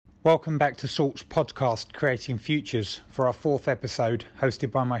Welcome back to Salt's podcast, Creating Futures, for our fourth episode,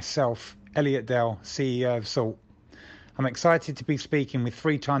 hosted by myself, Elliot Dell, CEO of Salt. I'm excited to be speaking with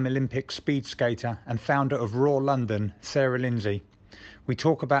three-time Olympic speed skater and founder of Raw London, Sarah Lindsay. We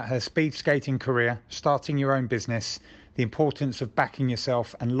talk about her speed skating career, starting your own business, the importance of backing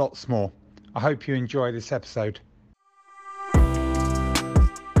yourself, and lots more. I hope you enjoy this episode.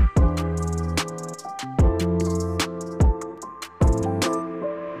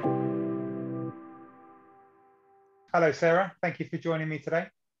 Hello, Sarah. Thank you for joining me today.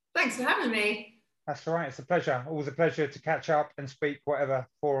 Thanks for having me. That's all right. It's a pleasure. Always a pleasure to catch up and speak whatever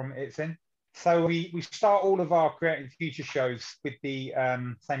forum it's in. So we start all of our Creating Future shows with the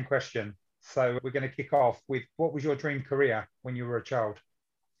same question. So we're going to kick off with, what was your dream career when you were a child?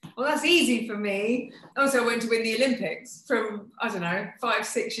 Well, that's easy for me. Also, I went to win the Olympics from, 5,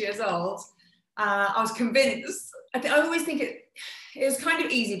 6 years old. I was convinced. I always think it was kind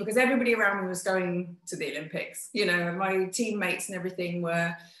of easy because everybody around me was going to the Olympics. You know, my teammates and everything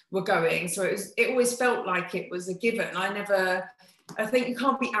were going. So it always felt like it was a given. I think you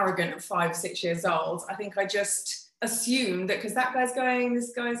can't be arrogant at 5, 6 years old. I think I just assumed that because that guy's going,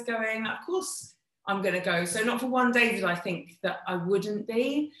 this guy's going, of course I'm going to go. So not for one day did I think that I wouldn't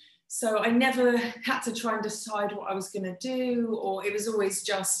be. So I never had to try and decide what I was going to do, or it was always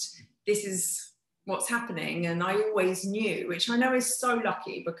just, this is what's happening. And I always knew, which I know is so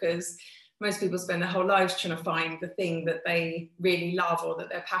lucky because most people spend their whole lives trying to find the thing that they really love or that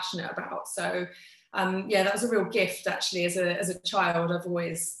they're passionate about. So that was a real gift actually. As a child, I've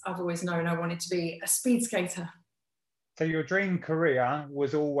always known I wanted to be a speed skater. So your dream career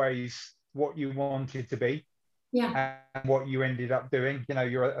was always what you wanted to be. Yeah. And what you ended up doing. You know,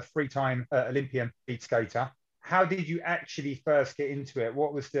 you're a three-time Olympian speed skater. How did you actually first get into it?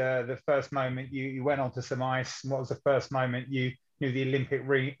 What was the first moment you went onto some ice? What was the first moment you knew the Olympic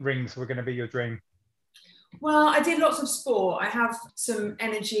rings were going to be your dream? Well, I did lots of sport. I have some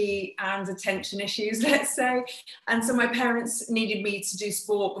energy and attention issues, let's say. And so my parents needed me to do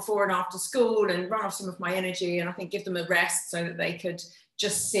sport before and after school and run off some of my energy and I think give them a rest so that they could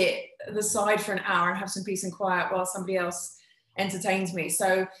just sit at the side for an hour and have some peace and quiet while somebody else entertained me.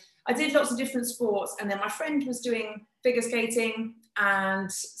 So I did lots of different sports, and then my friend was doing figure skating,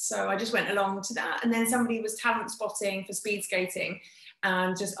 and so I just went along to that. And then somebody was talent spotting for speed skating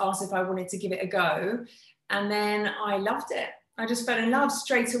and just asked if I wanted to give it a go. And then I loved it. I just fell in love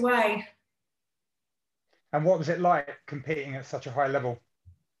straight away. And what was it like competing at such a high level?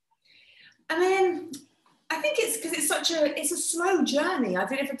 I mean, I think it's because it's a slow journey. I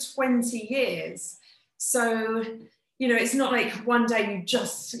did it for 20 years. So you know, it's not like one day you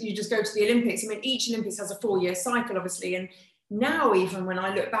just go to the Olympics. I mean, each Olympics has a 4-year cycle, obviously. And now even when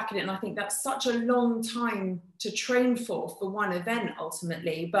I look back at it, and I think that's such a long time to train for one event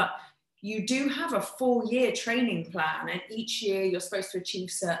ultimately. But you do have a 4-year training plan. And each year you're supposed to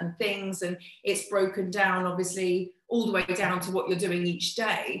achieve certain things. And it's broken down, obviously, all the way down to what you're doing each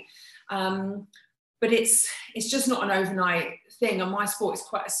day. But it's just not an overnight thing. And my sport is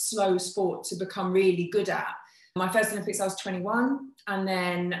quite a slow sport to become really good at. My first Olympics, I was 21, and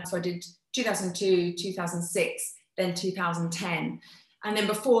then so I did 2002, 2006, then 2010. And then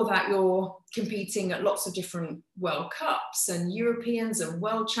before that, you're competing at lots of different World Cups and Europeans and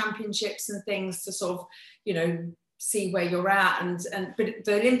World Championships and things to sort of, you know, see where you're at. But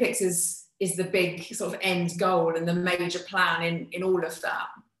the Olympics is the big sort of end goal and the major plan in all of that.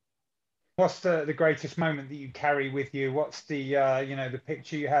 What's the greatest moment that you carry with you? What's the the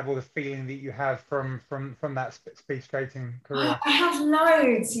picture you have or the feeling that you have from that speed skating career? I have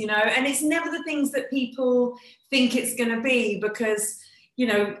loads, you know, and it's never the things that people think it's going to be because, you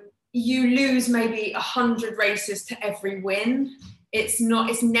know, you lose maybe 100 races to every win. It's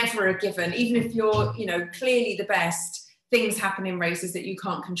never a given. Even if you're, you know, clearly the best, things happen in races that you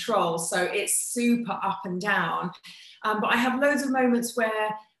can't control. So it's super up and down. But I have loads of moments where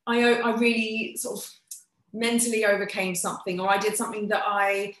I really sort of mentally overcame something, or I did something that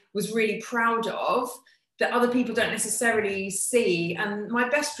I was really proud of that other people don't necessarily see. And my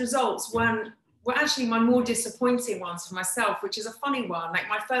best results were actually my more disappointing ones for myself, which is a funny one. Like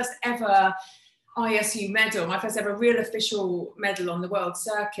my first ever ISU medal, my first ever real official medal on the world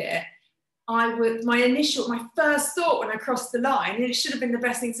circuit, my first thought when I crossed the line, and it should have been the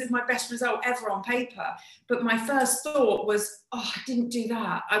best thing, it's my best result ever on paper, but my first thought was, oh, I didn't do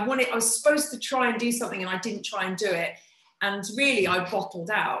that. I was supposed to try and do something and I didn't try and do it. And really I bottled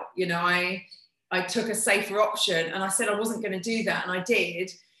out, you know, I took a safer option and I said I wasn't going to do that, and I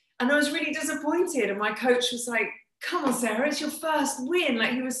did. And I was really disappointed. And my coach was like, come on, Sarah, it's your first win.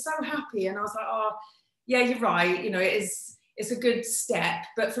 Like, he was so happy. And I was like, oh, yeah, you're right. You know, it's it's a good step.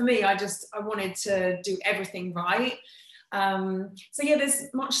 But for me, I wanted to do everything right. So yeah,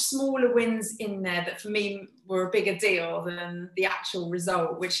 there's much smaller wins in there that for me were a bigger deal than the actual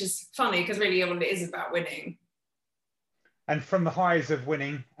result, which is funny because really all it is about winning. And from the highs of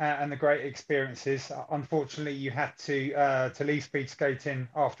winning and the great experiences, unfortunately, you had to leave speed skating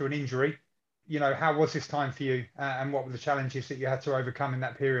after an injury. You know, how was this time for you, and what were the challenges that you had to overcome in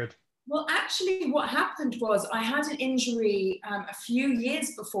that period? Well, actually, what happened was I had an injury a few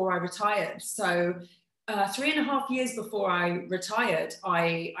years before I retired. So 3.5 years before I retired,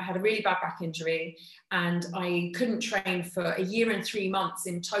 I had a really bad back injury, and I couldn't train for a year and 3 months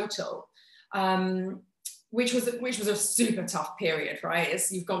in total. Which was a super tough period, right? It's,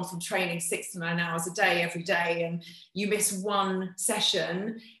 you've gone from training 6 to 9 hours a day every day, and you miss one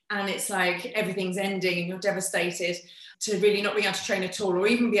session and it's like everything's ending and you're devastated, to really not being able to train at all, or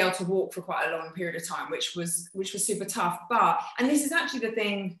even be able to walk for quite a long period of time, which was super tough. But, and this is actually the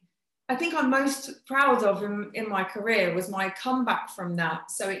thing I think I'm most proud of in my career, was my comeback from that.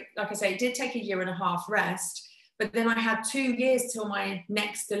 So it, like I say, it did take a 1.5 years rest, but then I had 2 years till my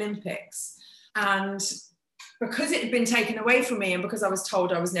next Olympics. And because it had been taken away from me, and because I was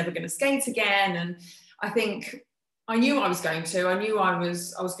told I was never going to skate again, and I think I knew I was going to, I knew I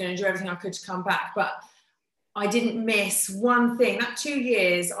was going to do everything I could to come back, but I didn't miss one thing. That 2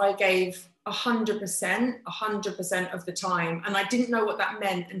 years I gave 100% of the time, and I didn't know what that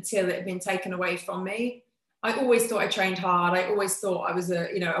meant until it had been taken away from me. I always thought I trained hard. I always thought I was a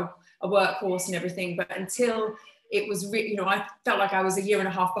workhorse and everything, but until it was, I felt like I was a 1.5 years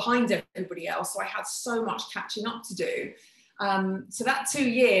behind everybody else. So I had so much catching up to do. So that 2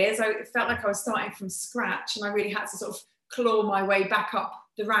 years, I felt like I was starting from scratch, and I really had to sort of claw my way back up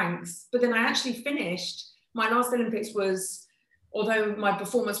the ranks. But then I actually finished. My last Olympics was, although my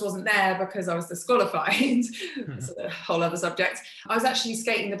performance wasn't there because I was disqualified, that's a whole other subject, I was actually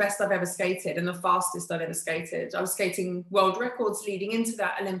skating the best I've ever skated and the fastest I've ever skated. I was skating world records leading into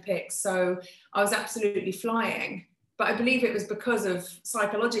that Olympics, so I was absolutely flying. But I believe it was because of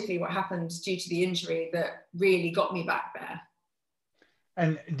psychologically what happened due to the injury that really got me back there.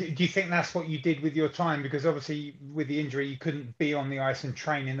 And do you think that's what you did with your time? Because obviously with the injury, you couldn't be on the ice and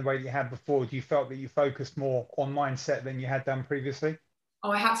train in the way that you had before. Do you felt that you focused more on mindset than you had done previously?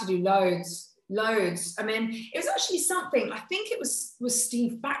 Oh, I had to do loads. I mean, it was actually something, I think it was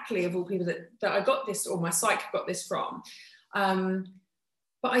Steve Backley of all people that I got this, or my psych got this from.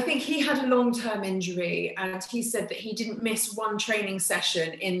 But I think he had a long-term injury, and he said that he didn't miss one training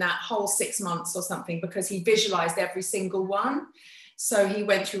session in that whole 6 months or something because he visualized every single one. So he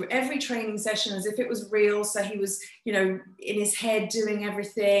went through every training session as if it was real. So he was, in his head doing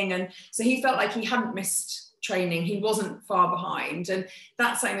everything. And so he felt like he hadn't missed training. He wasn't far behind. And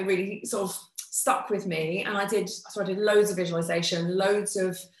that's something that really sort of stuck with me. And I did loads of visualization, loads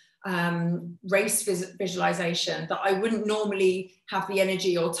of race visualization that I wouldn't normally have the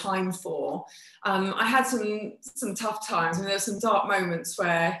energy or time for. I had some tough times, and there's some dark moments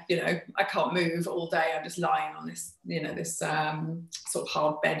where I can't move all day. I'm just lying on this this sort of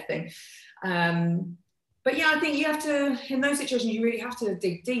hard bed thing. But yeah, I think you have to, in those situations, you really have to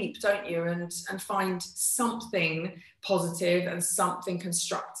dig deep, don't you, and find something positive and something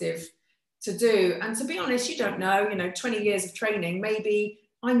constructive to do. And to be honest, you don't know. 20 years of training, maybe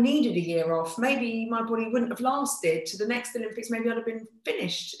I needed a year off. Maybe my body wouldn't have lasted to the next Olympics. Maybe I'd have been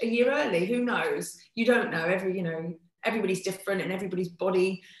finished a year early. Who knows? You don't know. Everybody's different, and everybody's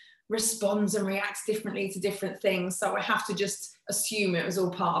body responds and reacts differently to different things. So I have to just assume it was all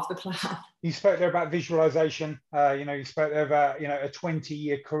part of the plan. You spoke there about visualization. You spoke there about a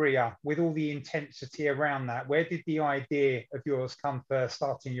 20-year career with all the intensity around that. Where did the idea of yours come for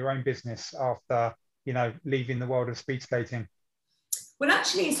starting your own business after leaving the world of speed skating? Well,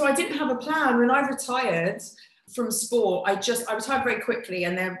 actually, so I didn't have a plan. When I retired from sport, I retired very quickly,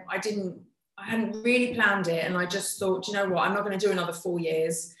 and then I hadn't really planned it. And I just thought, you know what, I'm not going to do another 4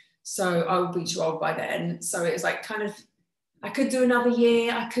 years. So I will be too old by then. So it was like I could do another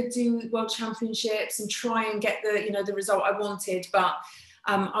year. I could do world championships and try and get the result I wanted. But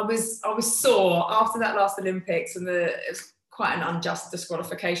I was sore after that last Olympics, and it was quite an unjust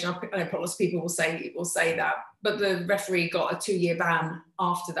disqualification. I know lots of people will say that, but the referee got a 2-year ban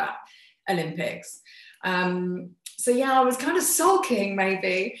after that Olympics. So yeah, I was kind of sulking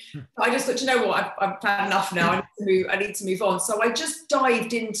maybe. I just thought, you know what, I've had enough now. I need to move on. So I just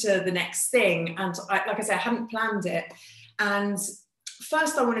dived into the next thing, and like I said, I hadn't planned it. And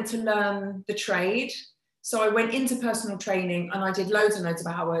first, I wanted to learn the trade. So I went into personal training, and I did loads and loads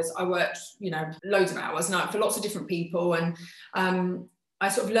of hours. I worked, loads of hours for lots of different people. And I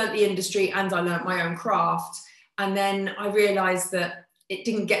sort of learnt the industry, and I learnt my own craft. And then I realized that it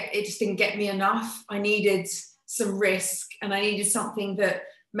just didn't get me enough. I needed some risk, and I needed something that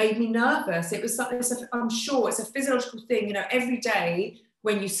made me nervous. It was something, I'm sure it's a physiological thing. You know, every day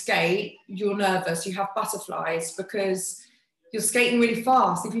when you skate, you're nervous, you have butterflies, because you're skating really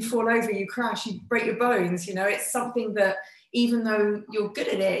fast. If you fall over, you crash, you break your bones. You know, it's something that even though you're good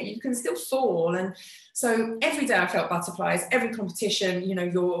at it, you can still fall. And so every day I felt butterflies, every competition, you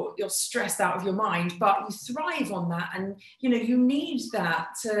know, you're stressed out of your mind, but you thrive on that. And, you know, you need that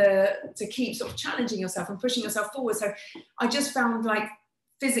to keep sort of challenging yourself and pushing yourself forward. So I just found, like,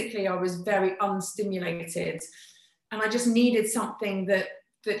 physically I was very unstimulated, and I just needed something that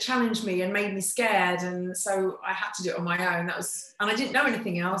challenged me and made me scared. And so I had to do it on my own. And I didn't know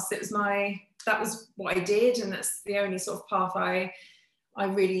anything else. That was what I did, and that's the only sort of path I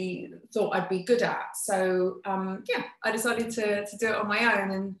really thought I'd be good at. So I decided to do it on my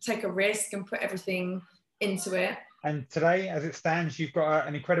own and take a risk and put everything into it. And today, as it stands, you've got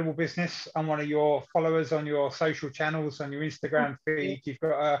an incredible business. I'm one of your followers on your social channels, on your Instagram feed. You've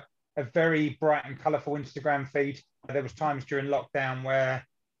got a very bright and colourful Instagram feed. There was times during lockdown where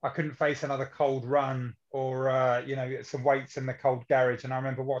I couldn't face another cold run or, you know, some weights in the cold garage. And I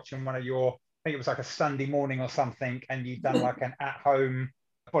remember watching one of your, I think it was like a Sunday morning or something, and you'd done like an at-home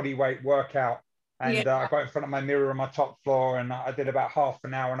body weight workout. And I got in front of my mirror on my top floor, and I did about half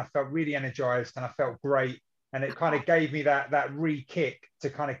an hour, and I felt really energized and I felt great. And it kind of gave me that re-kick to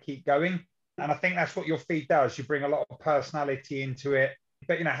kind of keep going. And I think that's what your feed does. You bring a lot of personality into it.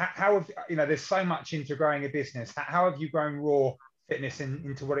 But, you know, how have, you know, there's so much into growing a business. How have you grown Raw Fitness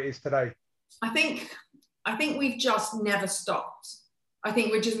into what it is today? I think we've just never stopped. I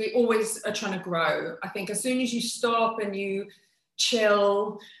think we always are trying to grow. I think as soon as you stop and you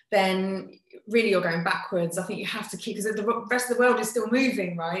chill, then really you're going backwards. I think you have to keep, because the rest of the world is still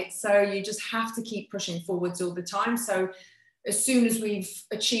moving, right? So you just have to keep pushing forwards all the time. So as soon as we've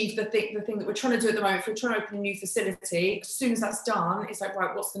achieved the thing that we're trying to do at the moment, if we're trying to open a new facility, as soon as that's done, it's like,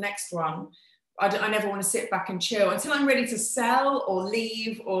 right, what's the next one? I never want to sit back and chill until I'm ready to sell or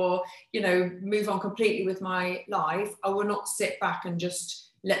leave or, you know, move on completely with my life. I will not sit back and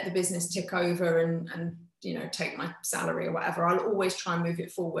just let the business tick over and you know, take my salary or whatever. I'll always try and move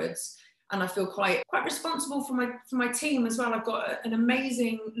it forwards. And I feel quite responsible for my team as well. I've got an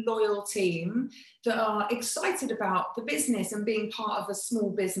amazing, loyal team that are excited about the business and being part of a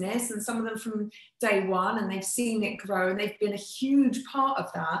small business. And some of them from day one, and they've seen it grow, and they've been a huge part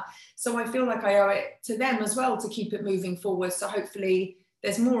of that. So I feel like I owe it to them as well to keep it moving forward. So hopefully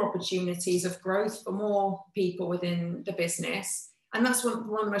there's more opportunities of growth for more people within the business. And that's one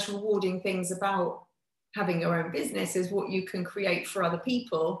of the most rewarding things about having your own business, is what you can create for other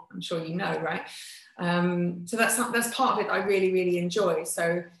people. I'm sure you know, right? So that's part of it I really, really enjoy.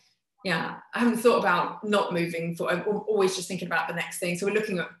 So yeah, I haven't thought about not moving for, I'm always just thinking about the next thing. So we're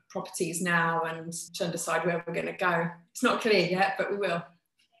looking at properties now and trying to decide where we're going to go. It's not clear yet, but we will.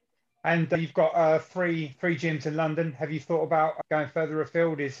 And you've got three gyms in London. Have you thought about going further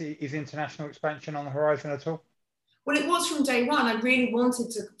afield? Is international expansion on the horizon at all? Well, it was from day one. I really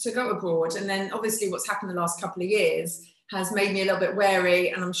wanted to go abroad. And then obviously what's happened the last couple of years has made me a little bit wary,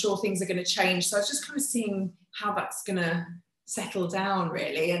 and I'm sure things are going to change. So I was just kind of seeing how that's going to settle down,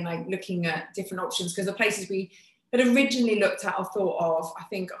 really, and like looking at different options, because the places we had originally looked at or thought of, I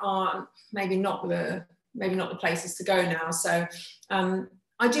think are maybe not the places to go now. So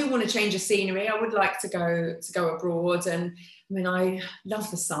I do want to change of scenery. I would like to go abroad. And I mean, I love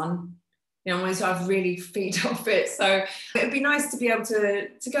the sun. You know, so I've really feed off it. So it'd be nice to be able to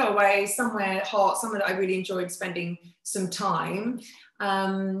go away somewhere hot, somewhere that I really enjoyed spending some time.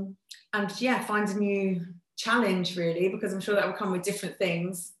 And yeah, find a new challenge, really, because I'm sure that will come with different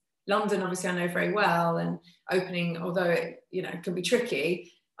things. London, obviously, I know very well, and opening, although it, you know, can be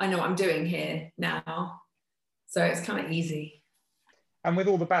tricky, I know what I'm doing here now. So it's kind of easy. And with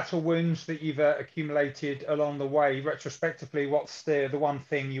all the battle wounds that you've accumulated along the way, retrospectively, what's the one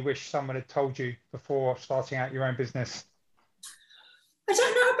thing you wish someone had told you before starting out your own business? I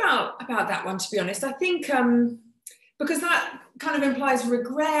don't know about that one, to be honest. I think because that kind of implies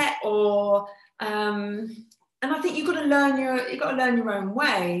regret, or and I think you've got to learn your own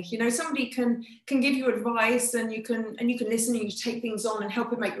way. You know, somebody can give you advice, and you can listen, and you take things on and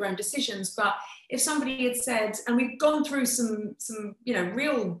help it make your own decisions. But if somebody had said, and we've gone through some you know,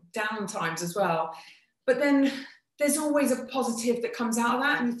 real down times as well, but then there's always a positive that comes out of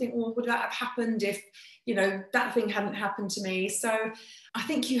that, and you think, well, would that have happened if, you know, that thing hadn't happened to me? So I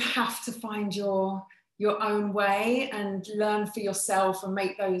think you have to find your own way and learn for yourself and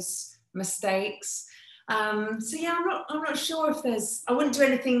make those mistakes. So yeah, I'm not sure if I wouldn't do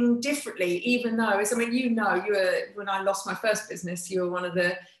anything differently, even though, as I mean, you were, when I lost my first business, you were one of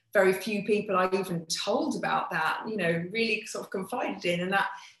the very few people I even told about that, really sort of confided in, and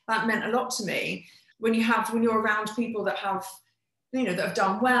that meant a lot to me. When you're around people that have, that have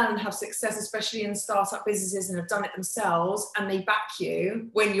done well and have success, especially in startup businesses, and have done it themselves, and they back you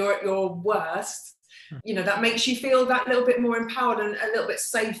when you're at your worst, that makes you feel that little bit more empowered and a little bit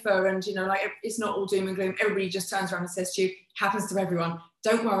safer. And, like, it's not all doom and gloom. Everybody just turns around and says to you, happens to everyone,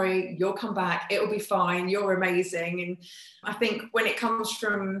 don't worry, you'll come back, it'll be fine, you're amazing. And I think when it comes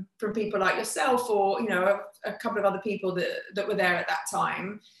from people like yourself, or, a couple of other people that were there at that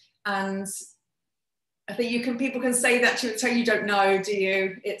time, and I think people can say that to you, tell you don't know, do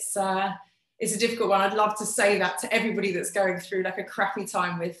you? It's a difficult one. I'd love to say that to everybody that's going through like a crappy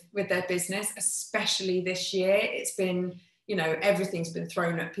time with their business, especially this year. It's been, everything's been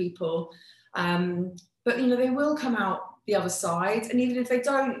thrown at people. But, they will come out the other side. And even if they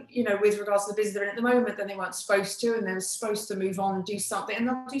don't, with regards to the business they're in at the moment, then they weren't supposed to, and they're supposed to move on and do something, and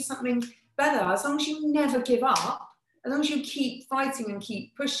they'll do something better. As long as you never give up, as long as you keep fighting and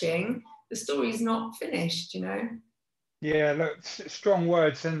keep pushing, the story's not finished, Yeah, look, strong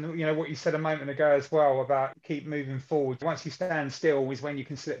words. And, what you said a moment ago as well about keep moving forward. Once you stand still is when you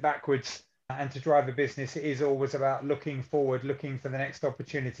can slip backwards. And to drive a business, it is always about looking forward, looking for the next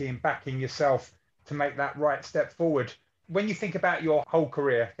opportunity, and backing yourself to make that right step forward. When you think about your whole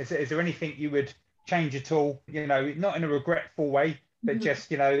career, is there anything you would change at all? Not in a regretful way, but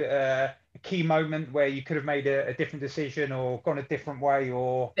just, a key moment where you could have made a different decision or gone a different way,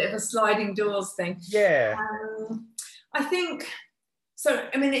 or bit of a sliding doors thing. Yeah. I think so.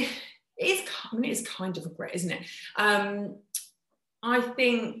 I mean, it is kind of regret, isn't it? I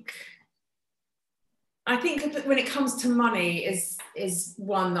think that when it comes to money is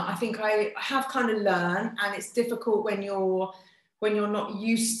one that I think I have kind of learned, and it's difficult when you're not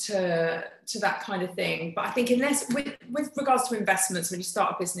used to that kind of thing. But I think unless with regards to investments, when you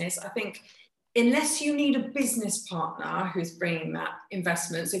start a business, I think unless you need a business partner who's bringing that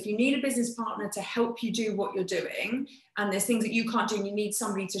investment, so if you need a business partner to help you do what you're doing, and there's things that you can't do and you need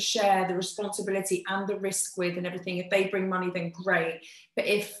somebody to share the responsibility and the risk with and everything, if they bring money, then great. But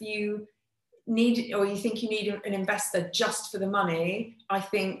if you need, or you think you need an investor just for the money, I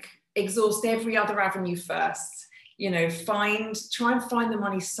think exhaust every other avenue first. Try and find the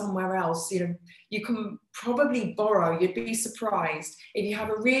money somewhere else. You can probably borrow. You'd be surprised if you have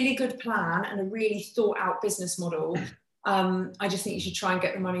a really good plan and a really thought out business model. I just think you should try and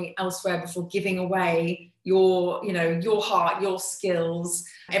get the money elsewhere before giving away your heart, your skills,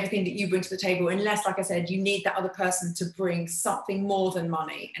 everything that you bring to the table, unless, like I said, you need that other person to bring something more than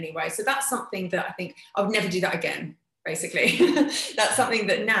money anyway. So that's something that I think I would never do that again, basically. That's something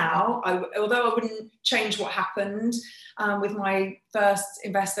that now, although I wouldn't change what happened with my first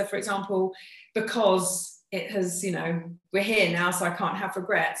investor, for example, because it has, we're here now, so I can't have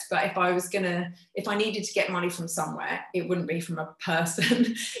regrets. But if I needed to get money from somewhere, it wouldn't be from a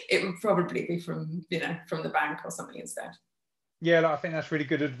person. It would probably be from the bank or something instead. Yeah, I think that's really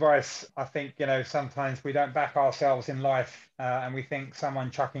good advice. I think, sometimes we don't back ourselves in life, and we think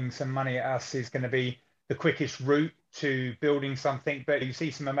someone chucking some money at us is going to be the quickest route to building something. But you see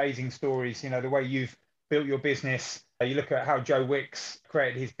some amazing stories, the way you've built your business. You look at how Joe Wicks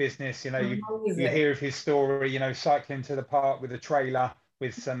created his business, you hear of his story, cycling to the park with a trailer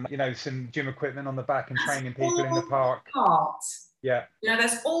with some, some gym equipment on the back and training people in the park. Heart. Yeah.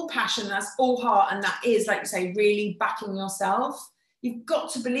 That's all passion, that's all heart. And that is, like you say, really backing yourself. You've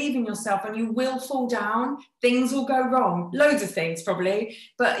got to believe in yourself, and you will fall down. Things will go wrong. Loads of things probably,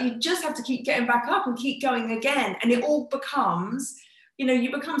 but you just have to keep getting back up and keep going again. And it all becomes,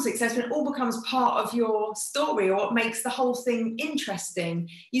 you become successful, and it all becomes part of your story, or what makes the whole thing interesting.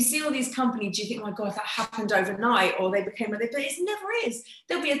 You see all these companies, you think, oh my God, that happened overnight, or they became, but it never is.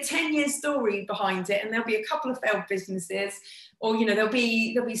 There'll be a 10-year story behind it, and there'll be a couple of failed businesses, or, there'll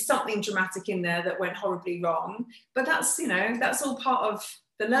be something dramatic in there that went horribly wrong. But that's, that's all part of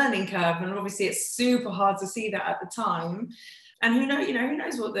the learning curve. And obviously it's super hard to see that at the time. And who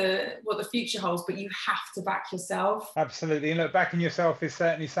knows what the future holds, but you have to back yourself. Absolutely. And look, backing yourself is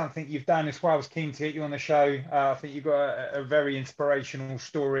certainly something you've done. That's why I was keen to get you on the show. I think you've got a very inspirational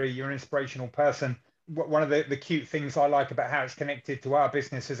story. You're an inspirational person. One of the cute things I like about how it's connected to our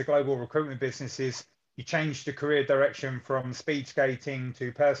business as a global recruitment business is you changed the career direction from speed skating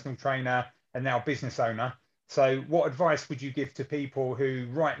to personal trainer and now business owner. So what advice would you give to people who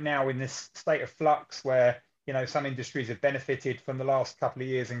right now in this state of flux where some industries have benefited from the last couple of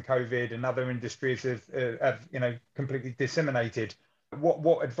years in COVID, and other industries have completely disseminated?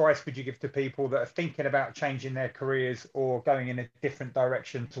 What advice would you give to people that are thinking about changing their careers or going in a different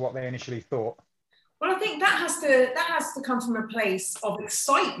direction to what they initially thought? Well, I think that has to come from a place of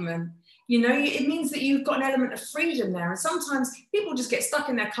excitement. You know, it means that you've got an element of freedom there. And sometimes people just get stuck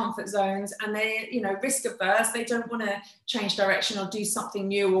in their comfort zones and they, you know, risk averse. They don't want to change direction or do something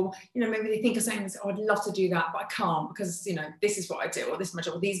new, or, you know, maybe they think of saying, oh, I'd love to do that, but I can't because, you know, this is what I do, or this is my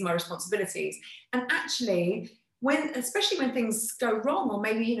job, or these are my responsibilities. And actually, especially when things go wrong, or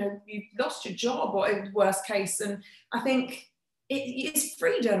maybe, you know, you've lost your job, or in worst case, and I think it's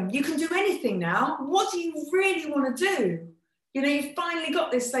freedom. You can do anything now. What do you really want to do? You know, you've finally got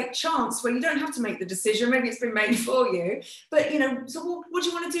this like chance where you don't have to make the decision. Maybe it's been made for you, but, you know, so what do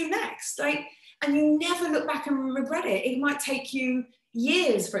you want to do next? Like, and you never look back and regret it. It might take you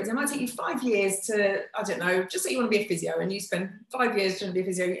years, for example. It might take you 5 years to, I don't know, just say you want to be a physio and you spend 5 years trying to be a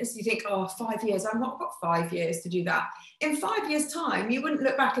physio. You think, oh, 5 years, I've not got 5 years to do that. In 5 years' time, you wouldn't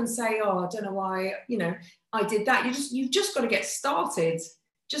look back and say, oh, I don't know why, you know, I did that. You've just got to get started.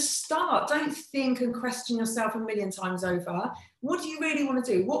 Just start. Don't think and question yourself a million times over. What do you really want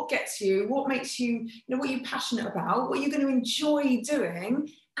to do? What gets you? What makes you, you know, what are you passionate about? What are you going to enjoy doing?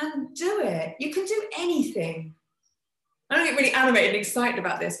 And do it. You can do anything. I don't get really animated and excited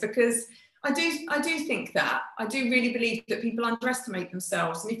about this because I do think that. I do really believe that people underestimate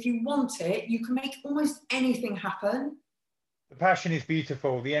themselves. And if you want it, you can make almost anything happen. The passion is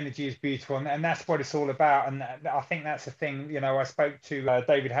beautiful, the energy is beautiful, and that's what it's all about. And I think that's the thing. You know, I spoke to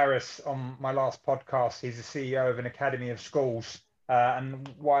David Harris on my last podcast. He's the CEO of an academy of schools. And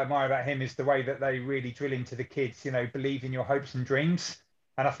what I admire about him is the way that they really drill into the kids, you know, believe in your hopes and dreams.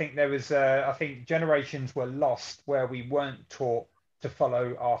 And I think there was, I think generations were lost where we weren't taught to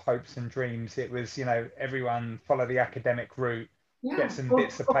follow our hopes and dreams. It was, you know, everyone follow the academic route, get some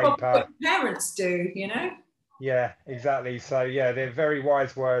bits of paper. What parents do, you know? Yeah, exactly. So yeah, they're very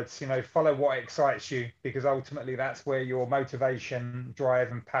wise words. You know, follow what excites you, because ultimately that's where your motivation,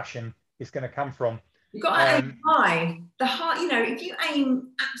 drive, and passion is going to come from. You've got to aim high. The high, you know, if you aim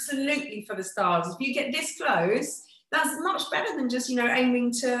absolutely for the stars, if you get this close, that's much better than just, you know,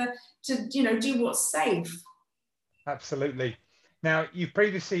 aiming to you know, do what's safe. Absolutely. Now, you've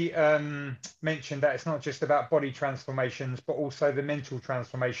previously mentioned that it's not just about body transformations, but also the mental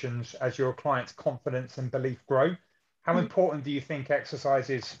transformations as your clients' confidence and belief grow. How important do you think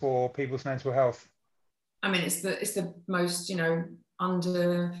exercise is for people's mental health? I mean, it's the most, you know,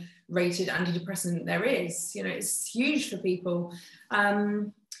 underrated antidepressant there is. You know, it's huge for people.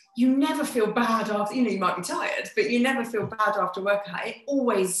 You never feel bad after, you know, you might be tired, but you never feel bad after workout. It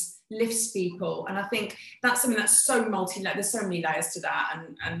always lifts people, and I think that's something that's so multi-layered. There's so many layers to that,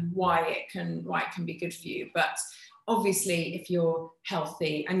 and why it can be good for you. But obviously, if you're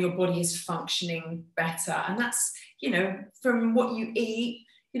healthy and your body is functioning better, and that's, you know, from what you eat,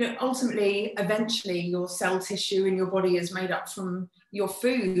 you know, ultimately, eventually, your cell tissue in your body is made up from your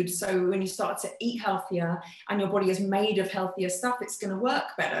food. So when you start to eat healthier and your body is made of healthier stuff, it's going to work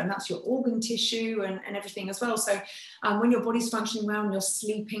better. And that's your organ tissue and everything as well. So when your body's functioning well and you're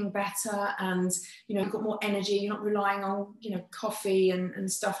sleeping better and, you know, you've got more energy, you're not relying on, you know, coffee and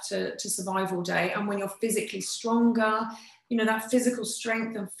stuff to survive all day. And when you're physically stronger, you know, that physical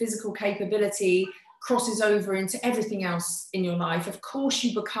strength and physical capability crosses over into everything else in your life. Of course,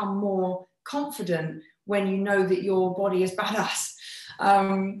 you become more confident when you know that your body is badass.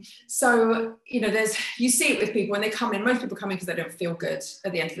 So, you know, you see it with people when they come in. Most people come in because they don't feel good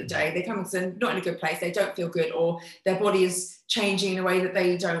at the end of the day. They come in because they're not in a good place. They don't feel good, or their body is changing in a way that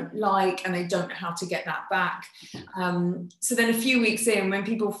they don't like, and they don't know how to get that back. So then a few weeks in, when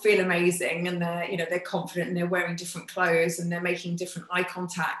people feel amazing and they're, you know, they're confident and they're wearing different clothes and they're making different eye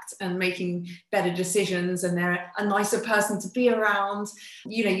contact and making better decisions and they're a nicer person to be around,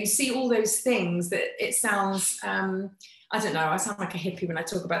 you know, you see all those things that it sounds, I don't know, I sound like a hippie when I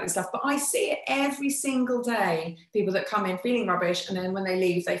talk about this stuff, but I see it every single day. People that come in feeling rubbish, and then when they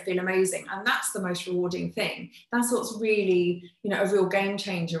leave, they feel amazing. And that's the most rewarding thing. That's what's really, you know, a real game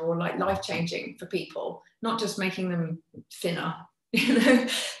changer, or like life-changing for people, not just making them thinner. You know,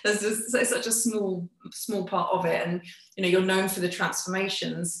 there's such a small part of it. And, you know, you're known for the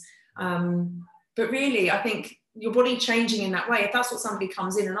transformations. But really, I think your body changing in that way, if that's what somebody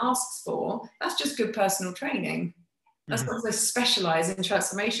comes in and asks for, that's just good personal training. That's because they specialize in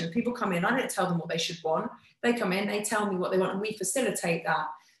transformation. People come in, I don't tell them what they should want. They come in, they tell me what they want, and we facilitate that.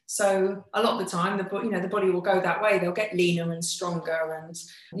 So a lot of the time, the body will go that way. They'll get leaner and stronger, and,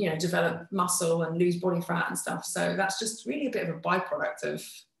 you know, develop muscle and lose body fat and stuff. So that's just really a bit of a byproduct of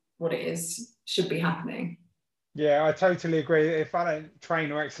what it is should be happening. Yeah, I totally agree. If I don't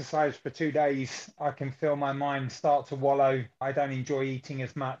train or exercise for 2 days, I can feel my mind start to wallow. I don't enjoy eating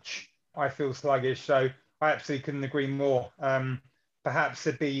as much. I feel sluggish. So I absolutely couldn't agree more. Perhaps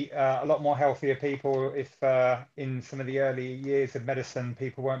there'd be a lot more healthier people if in some of the early years of medicine,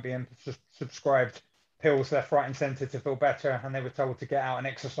 people weren't being subscribed pills left, right, and centre to feel better, and they were told to get out and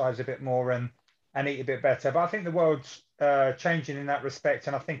exercise a bit more and eat a bit better. But I think the world's changing in that respect,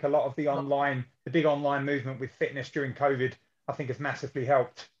 and I think a lot of the big online movement with fitness during COVID, I think has massively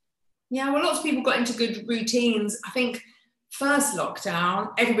helped. Yeah, well, lots of people got into good routines. I think first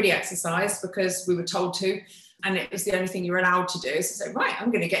lockdown, everybody exercised because we were told to, and it was the only thing you were allowed to do. So say, right,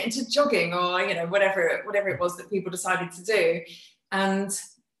 I'm going to get into jogging, or whatever it was that people decided to do. And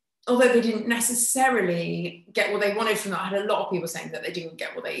although they didn't necessarily get what they wanted from that, I had a lot of people saying that they didn't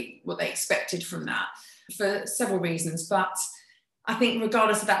get what they expected from that for several reasons. But I think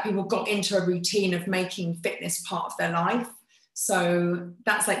regardless of that, people got into a routine of making fitness part of their life. So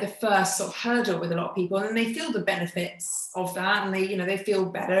that's like the first sort of hurdle with a lot of people, and then they feel the benefits of that, and they feel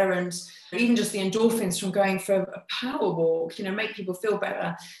better, and even just the endorphins from going for a power walk, make people feel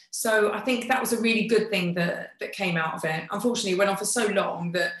better. So I think that was a really good thing that came out of it. Unfortunately, it went on for so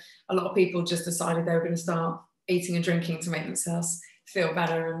long that a lot of people just decided they were going to start eating and drinking to make themselves feel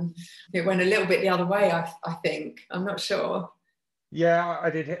better, and it went a little bit the other way. I think, I'm not sure. Yeah, I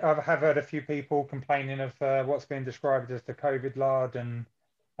did. I have heard a few people complaining of what's been described as the COVID lard, and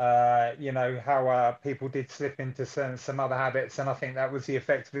how people did slip into some other habits, and I think that was the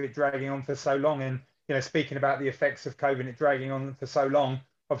effect of it dragging on for so long. And speaking about the effects of COVID and it dragging on for so long,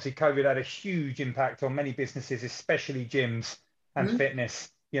 obviously COVID had a huge impact on many businesses, especially gyms and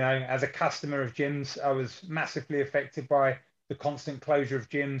fitness. As a customer of gyms, I was massively affected by the constant closure of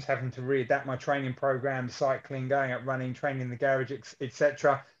gyms, having to readapt my training program, cycling, going out running, training in the garage,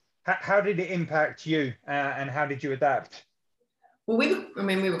 etc. How did it impact you, and how did you adapt? Well,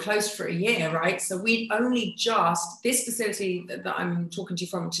 we were closed for a year, right? So we'd only this facility that I'm talking to you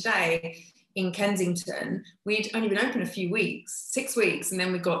from today in Kensington, we'd only been open a few weeks, 6 weeks, and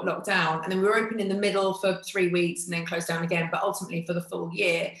then we got locked down. And then we were open in the middle for 3 weeks and then closed down again, but ultimately for the full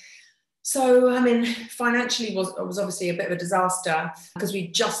year. So, financially was obviously a bit of a disaster because we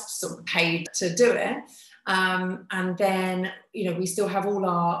just sort of paid to do it. And then, we still have all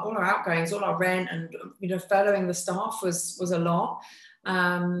our outgoings, all our rent, and, furloughing the staff was a lot.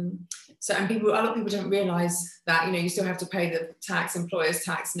 So, and a lot of people don't realise that, you still have to pay the tax, employer's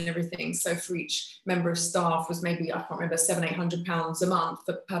tax and everything. So for each member of staff was maybe, I can't remember, £700-800 a month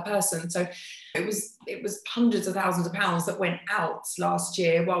per person. So it was hundreds of thousands of pounds that went out last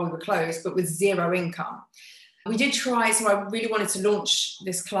year while we were closed, but with zero income. We did try, so I really wanted to launch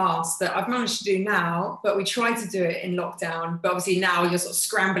this class that I've managed to do now, but we tried to do it in lockdown. But obviously now you're sort of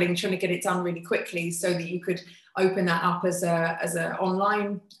scrambling, trying to get it done really quickly so that you could open that up as an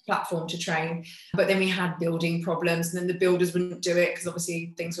online platform to train. But then we had building problems, and then the builders wouldn't do it because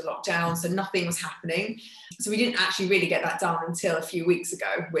obviously things were locked down, so nothing was happening. So we didn't actually really get that done until a few weeks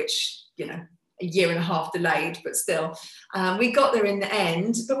ago, which, a year and a half delayed, but still, we got there in the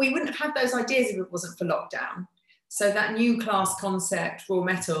end. But we wouldn't have had those ideas if it wasn't for lockdown. So that new class concept, Raw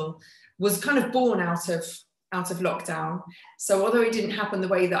Metal, was kind of born out of lockdown. So although it didn't happen the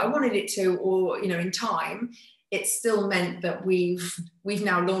way that I wanted it to, or in time, it still meant that we've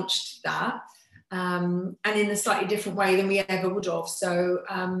now launched that, and in a slightly different way than we ever would have. So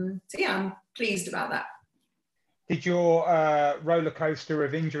yeah, I'm pleased about that. Did your roller coaster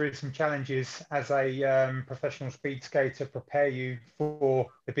of injuries and challenges as a professional speed skater prepare you for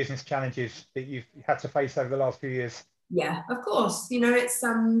the business challenges that you've had to face over the last few years? Yeah, of course. It's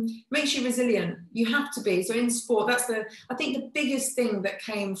makes you resilient. You have to be. So in sport, I think the biggest thing that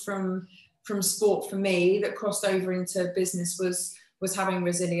came from sport for me that crossed over into business was having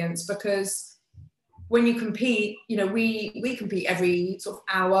resilience, because when you compete, we compete every sort of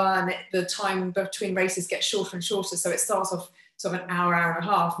hour, and the time between races gets shorter and shorter. So it starts off sort of an hour and a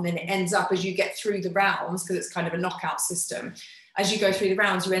half, and then it ends up as you get through the rounds, because it's kind of a knockout system. As you go through the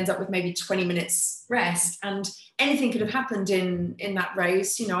rounds, you end up with maybe 20 minutes rest, and anything could have happened in that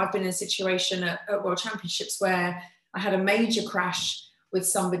race. I've been in a situation at World Championships where I had a major crash with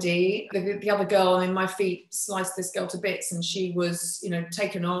somebody. The other girl, my feet sliced this girl to bits, and she was,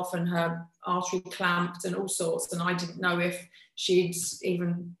 taken off, and her artery clamped and all sorts. And I didn't know if she'd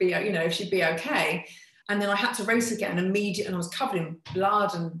even be, if she'd be okay. And then I had to race again immediately, and I was covered in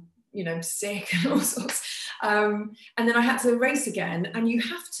blood and, sick and all sorts. And then I had to race again, and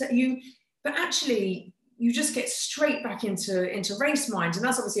but actually you just get straight back into race mind. And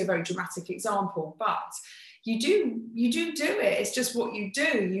that's obviously a very dramatic example, but you do it. It's just what you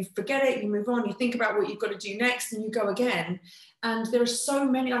do. You forget it, you move on, you think about what you've got to do next, and you go again. And there are so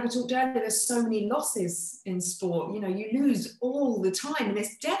many, like I talked earlier, there's so many losses in sport. You lose all the time, and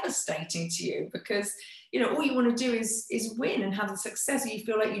it's devastating to you because, all you want to do is win and have the success that you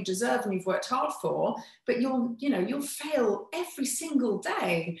feel like you deserve and you've worked hard for. But you'll fail every single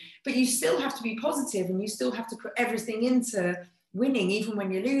day, but you still have to be positive and you still have to put everything into winning, even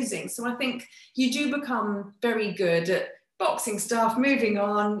when you're losing. So I think you do become very good at boxing stuff, moving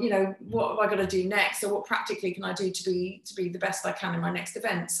on, what have I got to do next, or what practically can I do to be the best I can in my next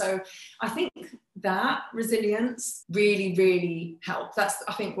event. So I think that resilience really, really helped. That's,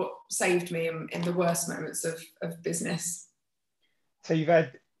 I think, what saved me in the worst moments of business. So you've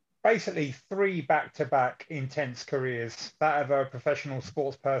had basically 3 back-to-back intense careers, that of a professional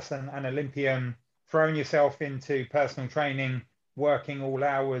sports person, an Olympian, thrown yourself into personal training, working all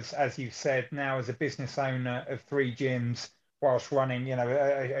hours, as you've said, now as a business owner of 3 gyms, whilst running,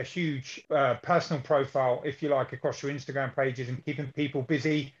 a huge personal profile, if you like, across your Instagram pages, and keeping people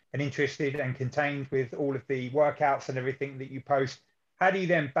busy and interested and contained with all of the workouts and everything that you post. How do you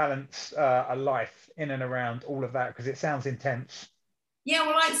then balance a life in and around all of that? Because it sounds intense. Yeah,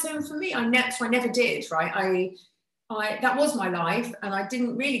 well, so for me, I never did, right? That was my life, and I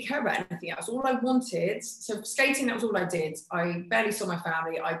didn't really care about anything else. All I wanted, so skating, that was all I did. I barely saw my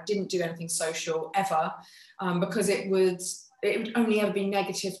family. I didn't do anything social ever, because it would only ever be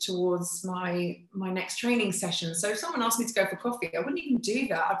negative towards my next training session. So if someone asked me to go for coffee, I wouldn't even do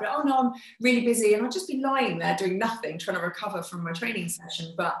that. I'd be like, oh no, I'm really busy, and I'd just be lying there doing nothing, trying to recover from my training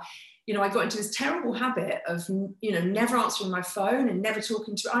session. But I got into this terrible habit of never answering my phone and never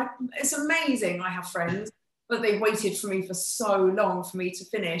talking to. It's amazing. I have friends, but they waited for me for so long for me to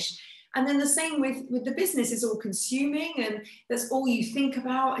finish. And then the same with the business, is all consuming, and that's all you think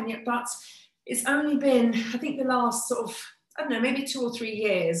about. And yet, but it's only been, I think, the last sort of, I don't know, maybe 2 or 3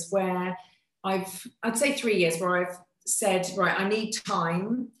 years where I'd say 3 years where I've said, right, I need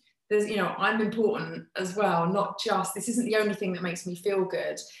time. There's, I'm important as well, not just, this isn't the only thing that makes me feel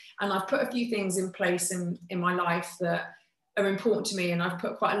good. And I've put a few things in place in my life that are important to me. And I've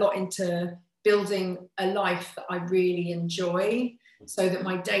put quite a lot into building a life that I really enjoy, so that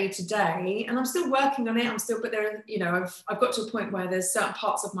my day to day, and I'm still working on it, but there, I've got to a point where there's certain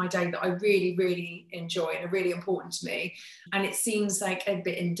parts of my day that I really, really enjoy and are really important to me. And it seems like a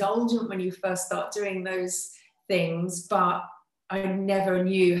bit indulgent when you first start doing those things, but I never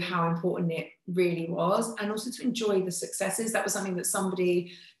knew how important it really was. And also to enjoy the successes. That was something that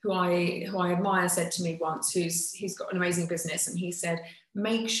somebody who I admire said to me once, he's got an amazing business, and he said,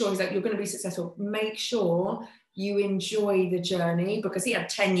 make sure, he's like, you're going to be successful, make sure you enjoy the journey, because he had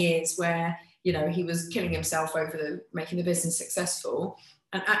 10 years where, he was killing himself over making the business successful.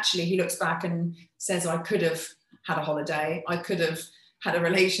 And actually he looks back and says, I could have had a holiday, I could have had a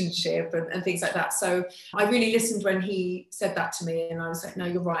relationship and things like that. So I really listened when he said that to me, and I was like, no,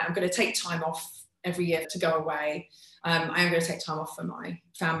 you're right, I'm going to take time off every year to go away. I am going to take time off for my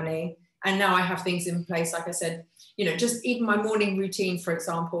family. And now I have things in place, like I said, just even my morning routine, for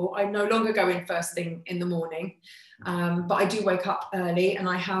example, I no longer go in first thing in the morning, but I do wake up early, and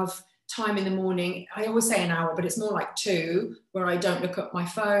I have time in the morning. I always say an hour, but it's more like 2, where I don't look at my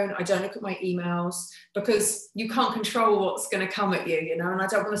phone, I don't look at my emails, because you can't control what's going to come at you, and I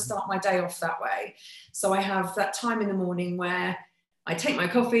don't want to start my day off that way. So I have that time in the morning where I take my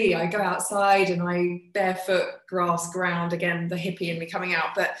coffee, I go outside, and I barefoot grass ground, again, the hippie in me coming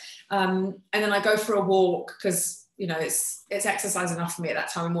out, but and then I go for a walk, because it's exercise enough for me at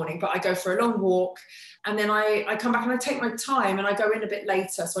that time of morning, but I go for a long walk, and then I come back and I take my time, and I go in a bit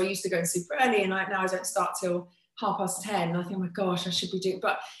later. So I used to go in super early, and now I don't start till 10:30. And I think, oh my gosh, I should be doing,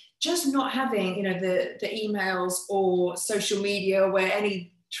 but just not having, the emails or social media where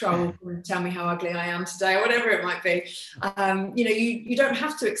any troll can tell me how ugly I am today, or whatever it might be. You don't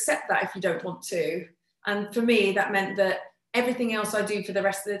have to accept that if you don't want to. And for me, that meant that everything else I do for the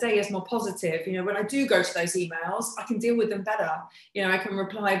rest of the day is more positive. When I do go to those emails, I can deal with them better. I can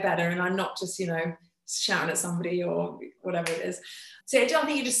reply better, and I'm not just, shouting at somebody or whatever it is. So I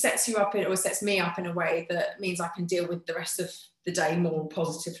think it just sets you up, or sets me up in a way that means I can deal with the rest of the day more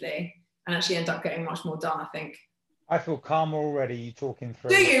positively, and actually end up getting much more done, I think. I feel calmer already talking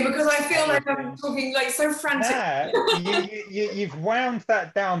through. Do you? Because I feel like I'm talking like so frantic. Yeah, you've wound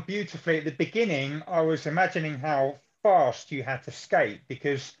that down beautifully. At the beginning, I was imagining how fast you had to skate,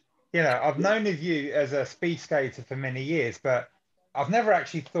 because I've known of you as a speed skater for many years, but I've never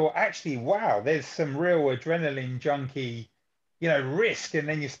actually thought, wow, there's some real adrenaline junkie risk. And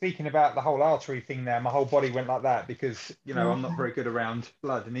then you're speaking about the whole artery thing there. My whole body went like that because, Yeah. I'm not very good around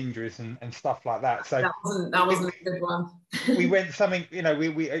blood and injuries and stuff like that. So that wasn't a good one. we went something,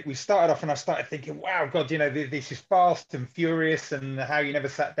 we started off and I started thinking, wow, God, this is fast and furious and how you never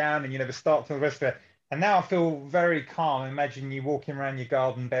sat down and you never start to the rest of it. And now I feel very calm. Imagine you walking around your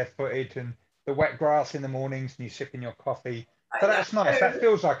garden barefooted and the wet grass in the mornings and you sipping your coffee. So that's nice. That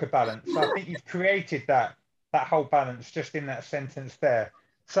feels like a balance. So I think you've created that whole balance just in that sentence there.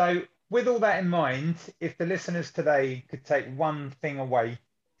 So with all that in mind, if the listeners today could take one thing away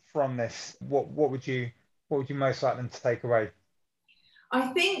from this, what would you most like them to take away? I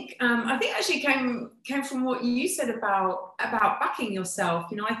think actually came from what you said about backing yourself.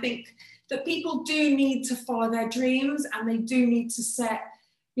 I think that people do need to follow their dreams and they do need to set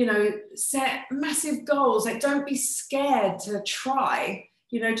massive goals. Like, don't be scared to try.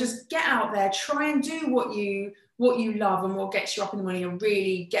 Just get out there, try and do what you love and what gets you up in the morning and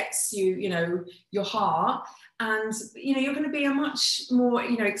really gets you, your heart. And, you're going to be a much more,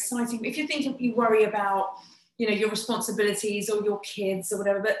 exciting, if you think you worry about, your responsibilities or your kids or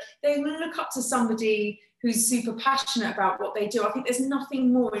whatever, but they look up to somebody who's super passionate about what they do. I think there's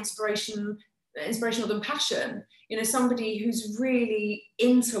nothing more inspirational than passion. Somebody who's really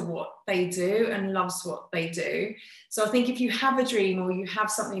into what they do and loves what they do. So I think if you have a dream or you have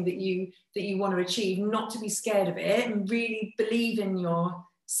something that you want to achieve, not to be scared of it and really believe in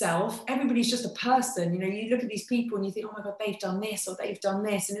yourself. Everybody's just a person. You look at these people and you think, oh my God, they've done this or they've done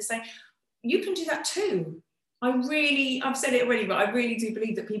this. And it's like, you can do that too. I've said it already, but I really do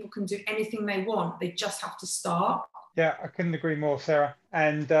believe that people can do anything they want. They just have to start. Yeah, I couldn't agree more, Sarah.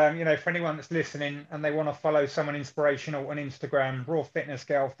 And, for anyone that's listening and they want to follow someone inspirational on Instagram, Raw Fitness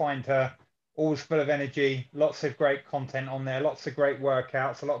Girl, find her, always full of energy, lots of great content on there, lots of great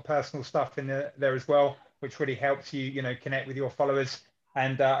workouts, a lot of personal stuff in there as well, which really helps you, connect with your followers.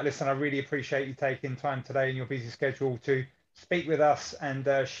 And listen, I really appreciate you taking time today in your busy schedule to speak with us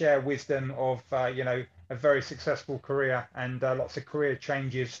and share wisdom of, a very successful career and lots of career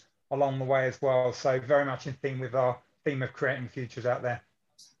changes along the way as well. So very much in theme with our theme of creating futures out there.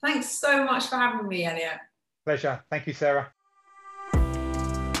 Thanks so much for having me, Elliot. Pleasure. Thank you, Sarah.